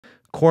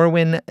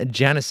Corwin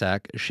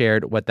Janisak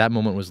shared what that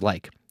moment was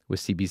like with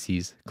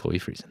CBC's Chloe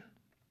Friesen.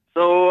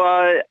 So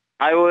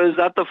I was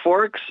at the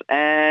Forks,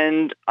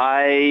 and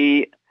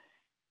I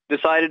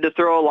decided to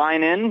throw a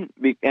line in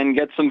and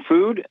get some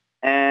food.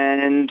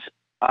 And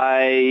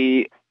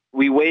we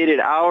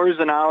waited hours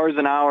and hours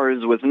and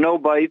hours with no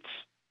bites.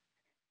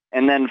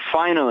 And then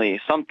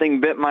finally, something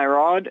bit my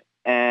rod,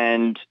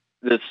 and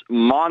this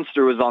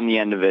monster was on the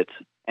end of it.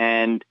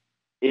 And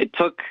it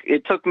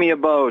took me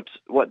about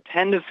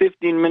 10 to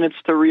 15 minutes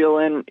to reel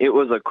in. It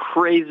was a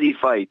crazy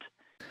fight.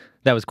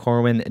 That was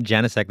Corwin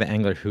Janisak, the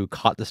angler who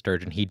caught the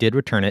sturgeon. He did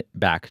return it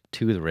back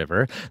to the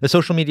river. The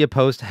social media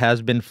post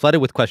has been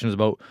flooded with questions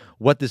about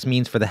what this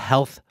means for the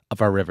health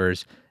of our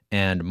rivers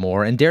and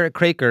more. And Derek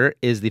Kroeker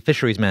is the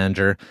fisheries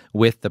manager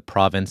with the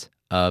province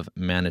of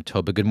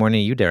Manitoba. Good morning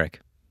to you,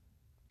 Derek.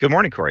 Good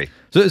morning, Cory.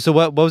 So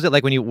what was it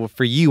like when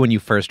you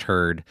first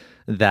heard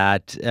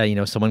that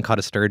someone caught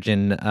a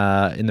sturgeon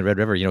in the Red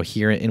River,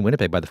 here in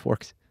Winnipeg by the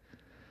Forks?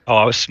 Oh,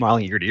 I was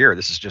smiling ear to ear.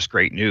 This is just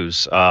great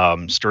news.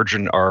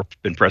 Sturgeon are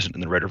been present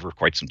in the Red River for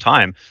quite some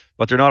time,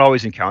 but they're not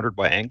always encountered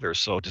by anglers.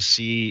 So to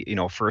see,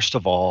 first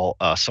of all,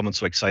 someone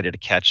so excited to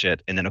catch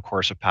it, and then of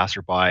course a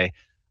passerby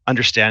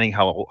understanding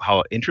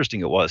how interesting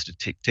it was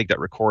to take that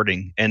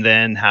recording, and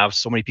then have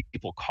so many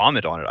people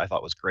comment on it, I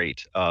thought was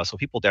great. So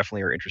people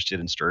definitely are interested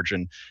in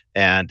sturgeon,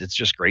 and it's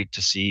just great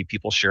to see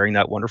people sharing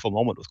that wonderful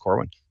moment with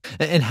Corwin.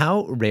 And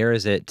how rare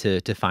is it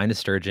to find a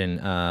sturgeon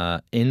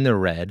in the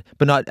red,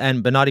 but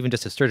not even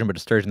just a sturgeon, but a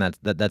sturgeon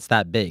that's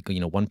that big,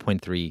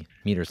 1.3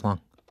 meters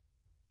long?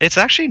 It's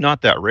actually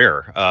not that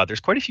rare. There's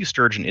quite a few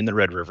sturgeon in the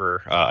Red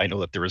River. I know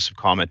that there was some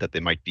comment that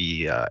they might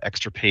be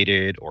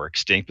extirpated or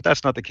extinct, but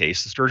that's not the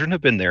case. The sturgeon have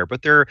been there,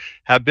 but there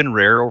have been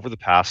rare over the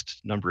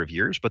past number of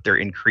years, but they're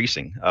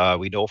increasing.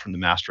 We know from the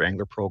Master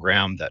Angler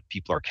program that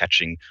people are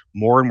catching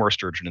more and more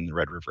sturgeon in the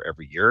Red River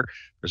every year.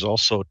 There's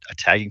also a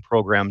tagging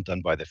program done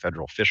by the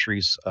federal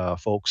fisheries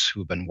folks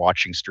who've been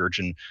watching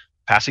sturgeon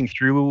passing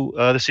through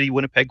the city of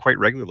Winnipeg quite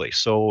regularly.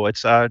 So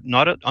it's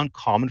not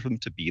uncommon for them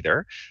to be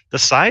there. The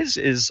size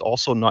is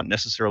also not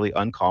necessarily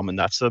uncommon.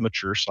 That's a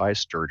mature size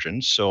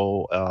sturgeon.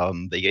 So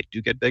they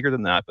do get bigger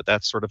than that, but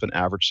that's sort of an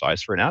average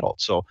size for an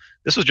adult. So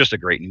this was just a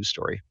great news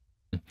story.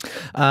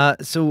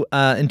 So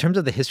in terms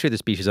of the history of the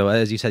species, though,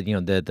 as you said,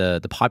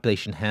 the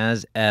population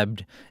has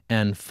ebbed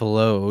and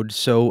flowed.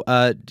 So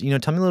tell me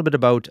a little bit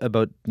about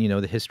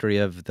the history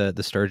of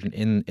the sturgeon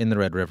in the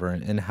Red River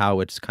and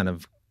how it's kind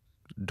of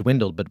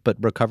dwindled but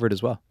recovered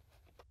as well.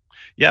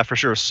 Yeah, for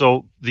sure.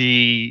 So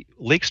the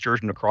lake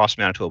sturgeon across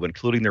Manitoba,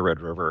 including the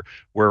Red River,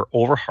 were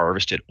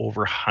overharvested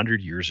over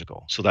 100 years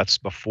ago. So that's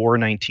before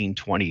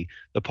 1920.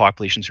 The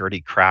population's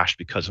already crashed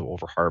because of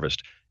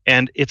overharvest.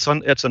 And it's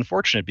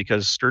unfortunate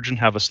because sturgeon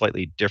have a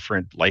slightly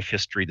different life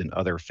history than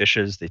other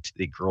fishes.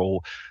 They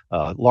grow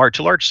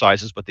large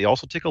sizes, but they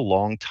also take a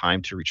long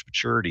time to reach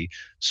maturity.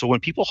 So when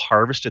people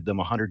harvested them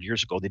 100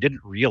 years ago, they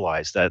didn't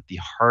realize that the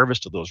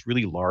harvest of those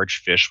really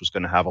large fish was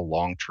going to have a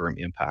long-term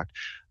impact.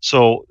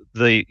 So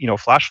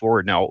flash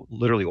forward now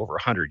literally over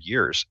 100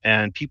 years,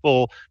 and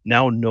people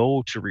now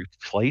know to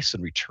replace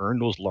and return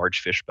those large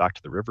fish back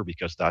to the river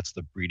because that's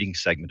the breeding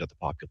segment of the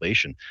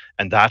population.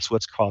 And that's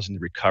what's causing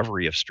the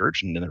recovery of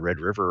sturgeon in the Red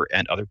River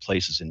and other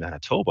places in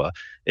Manitoba,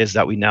 is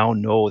that we now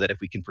know that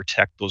if we can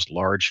protect those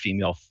large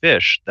female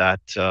fish,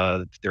 that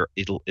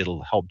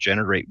it'll help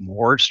generate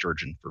more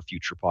sturgeon for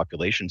future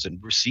populations.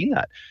 And we're seeing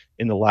that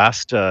in the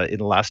last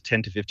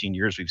 10 to 15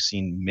 years. We've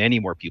seen many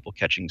more people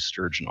catching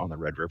sturgeon on the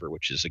Red River,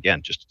 which is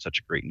again just such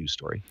a great news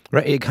story.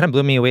 Right. It kind of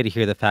blew me away to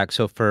hear the fact.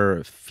 So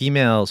for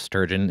female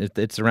sturgeon,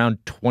 it's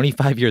around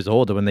 25 years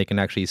old when they can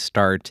actually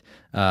start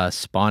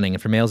spawning,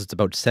 and for males, it's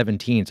about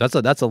 17.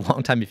 So that's a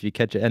long time if you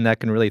catch it, and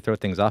that can really throw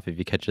things off if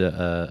you catch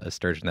a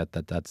sturgeon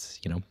that's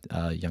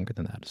younger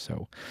than that.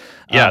 So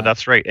yeah,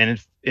 that's right.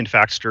 And in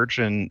fact,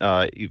 sturgeon,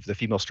 the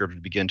female sturgeon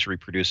begin to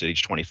reproduce at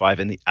age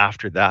 25, and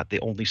after that, they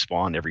only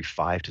spawn every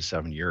 5 to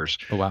 7 years.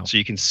 Oh, wow. So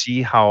you can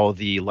see how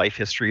the life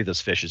history of this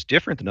fish is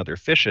different than other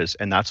fishes,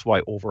 and that's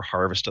why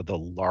overharvest of the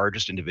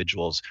largest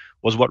individuals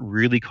was what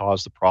really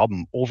caused the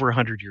problem over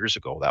 100 years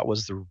ago. That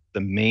was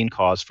the main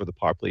cause for the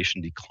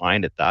population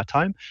decline at that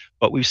time.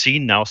 But we've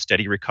seen now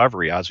steady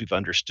recovery as we've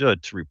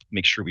understood to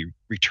make sure we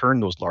return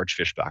those large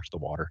fish back to the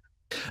water.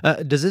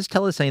 Does this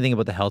tell us anything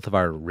about the health of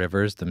our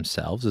rivers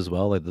themselves as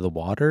well, like the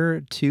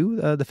water too?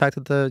 The fact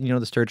that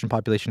the sturgeon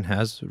population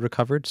has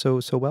recovered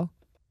so well.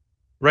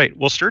 Right.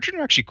 Well, sturgeon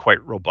are actually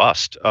quite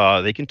robust.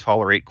 They can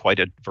tolerate quite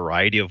a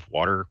variety of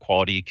water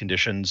quality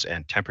conditions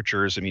and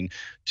temperatures. I mean,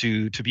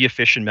 to be a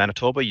fish in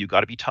Manitoba, you got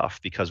to be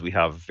tough because we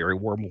have very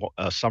warm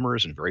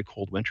summers and very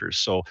cold winters.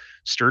 So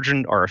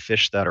sturgeon are a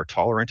fish that are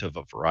tolerant of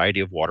a variety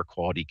of water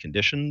quality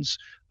conditions.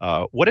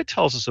 What it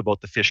tells us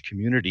about the fish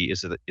community is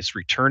that it's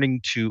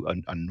returning to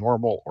a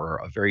normal or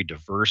a very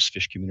diverse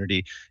fish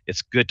community.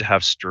 It's good to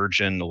have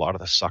sturgeon, a lot of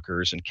the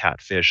suckers and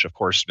catfish. Of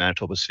course,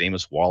 Manitoba's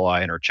famous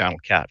walleye and our channel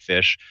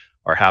catfish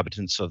are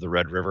habitants of the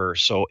Red River.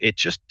 So it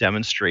just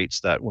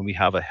demonstrates that when we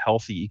have a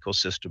healthy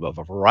ecosystem of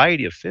a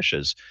variety of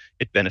fishes,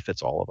 it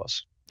benefits all of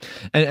us.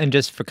 And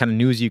just for kind of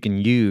news you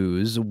can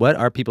use, what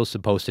are people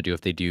supposed to do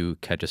if they do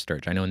catch a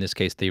sturgeon? I know in this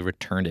case they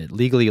returned it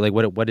legally. Like,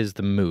 what is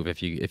the move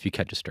if you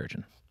catch a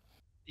sturgeon?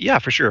 Yeah,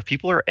 for sure. If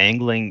people are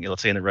angling,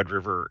 let's say in the Red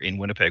River in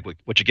Winnipeg,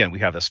 which again we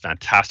have this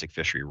fantastic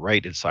fishery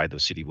right inside the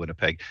city of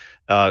Winnipeg,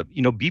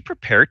 be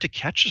prepared to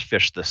catch a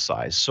fish this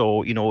size.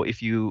 So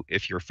if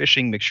you're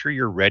fishing, make sure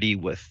you're ready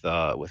with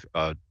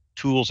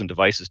tools and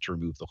devices to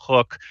remove the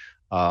hook.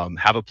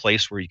 Have a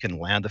place where you can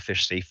land the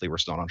fish safely, where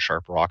it's not on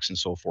sharp rocks and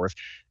so forth,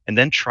 and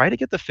then try to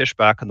get the fish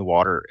back in the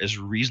water as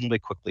reasonably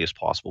quickly as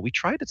possible. We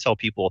try to tell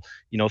people,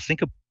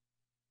 think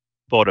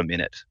about a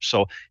minute.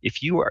 So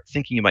if you are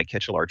thinking you might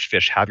catch a large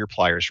fish, have your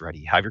pliers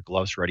ready, have your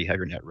gloves ready, have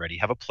your net ready,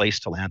 have a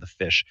place to land the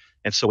fish.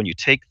 And so when you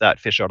take that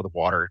fish out of the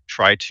water,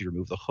 try to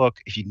remove the hook.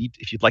 If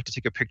you'd like to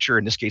take a picture,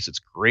 in this case, it's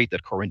great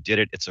that Corin did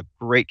it. It's a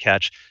great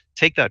catch.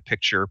 Take that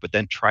picture, but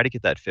then try to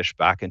get that fish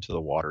back into the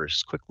water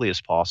as quickly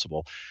as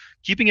possible.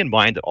 Keeping in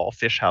mind that all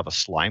fish have a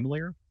slime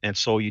layer. And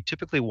so you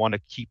typically want to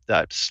keep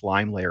that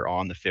slime layer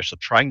on the fish. So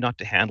trying not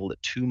to handle it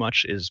too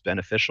much is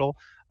beneficial.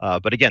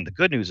 But again, the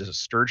good news is that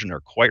sturgeon are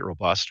quite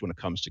robust when it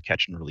comes to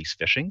catch and release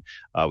fishing.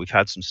 We've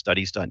had some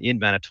studies done in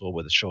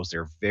Manitoba that shows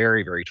they're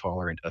very, very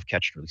tolerant of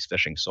catch and release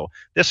fishing. So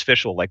this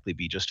fish will likely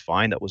be just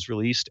fine that was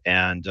released.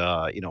 And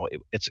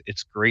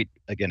it's great.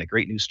 Again, a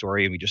great news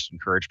story. And we just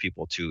encourage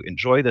people to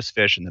enjoy this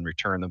fish and then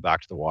return them back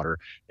to the water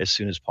as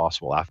soon as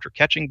possible after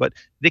catching. But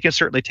they can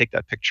certainly take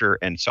that picture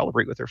and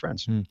celebrate with their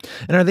friends. And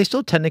are they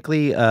still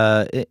technically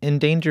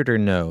endangered or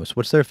no? So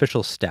what's their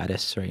official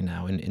status right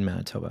now in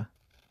Manitoba?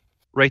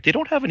 Right, they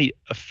don't have any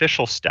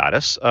official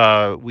status.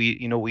 We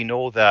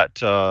know that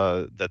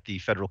the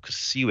federal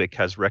CSIWIC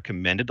has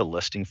recommended a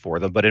listing for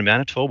them, but in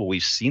Manitoba,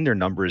 we've seen their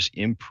numbers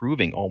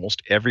improving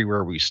almost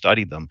everywhere we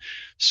studied them.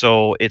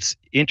 So it's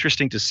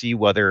interesting to see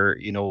whether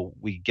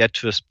we get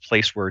to a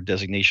place where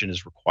designation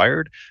is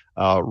required.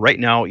 Right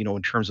now,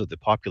 in terms of the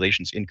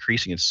populations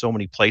increasing in so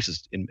many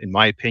places, in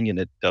my opinion,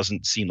 it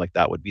doesn't seem like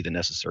that would be the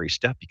necessary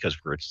step because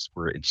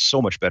we're in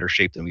so much better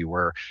shape than we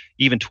were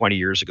even 20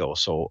 years ago.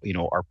 So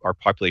our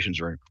populations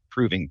are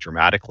improving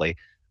dramatically.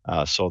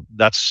 So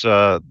that's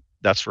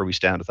where we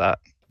stand with that.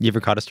 You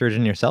ever caught a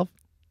sturgeon yourself?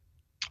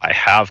 I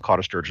have caught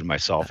a sturgeon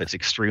myself. It's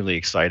extremely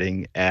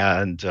exciting,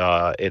 and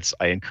I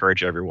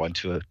encourage everyone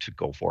to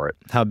go for it.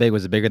 How big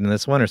was it? Bigger than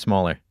this one or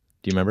smaller?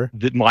 Do you remember?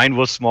 Mine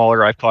was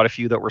smaller. I've caught a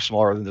few that were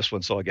smaller than this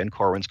one. So again,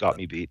 Corwin's got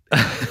me beat.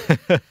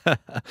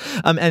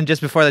 And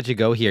just before I let you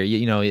go here,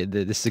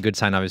 this is a good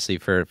sign, obviously,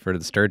 for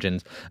the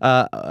sturgeons.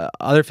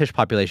 Other fish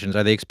populations,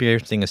 are they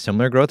experiencing a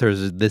similar growth, or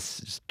is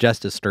this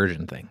just a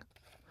sturgeon thing?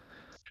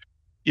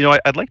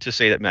 I'd like to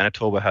say that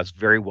Manitoba has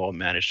very well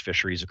managed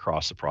fisheries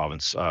across the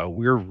province.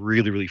 We're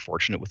really, really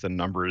fortunate with the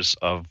numbers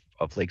of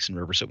lakes and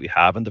rivers that we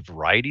have and the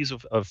varieties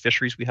of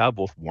fisheries we have,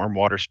 both warm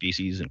water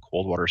species and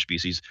cold water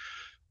species.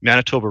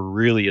 Manitoba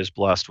really is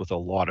blessed with a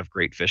lot of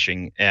great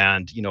fishing,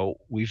 and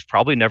we've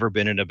probably never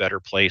been in a better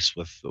place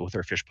with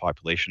our fish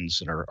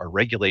populations, and our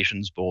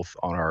regulations, both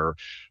on our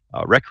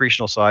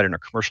recreational side and our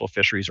commercial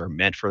fisheries, are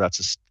meant for that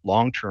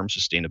long-term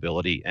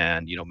sustainability.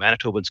 And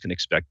Manitobans can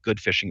expect good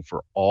fishing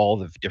for all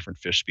the different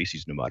fish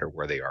species, no matter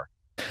where they are.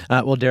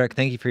 Well, Derek,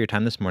 thank you for your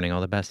time this morning.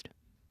 All the best.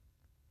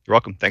 You're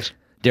welcome. Thanks.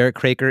 Derek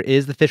Kroeker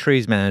is the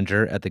fisheries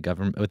manager at the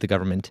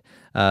government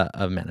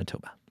of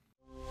Manitoba.